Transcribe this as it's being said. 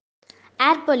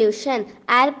Air pollution.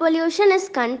 Air pollution is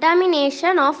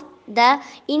contamination of the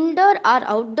indoor or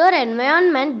outdoor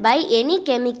environment by any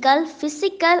chemical,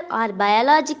 physical, or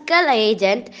biological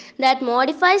agent that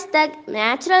modifies the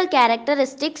natural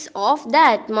characteristics of the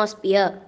atmosphere.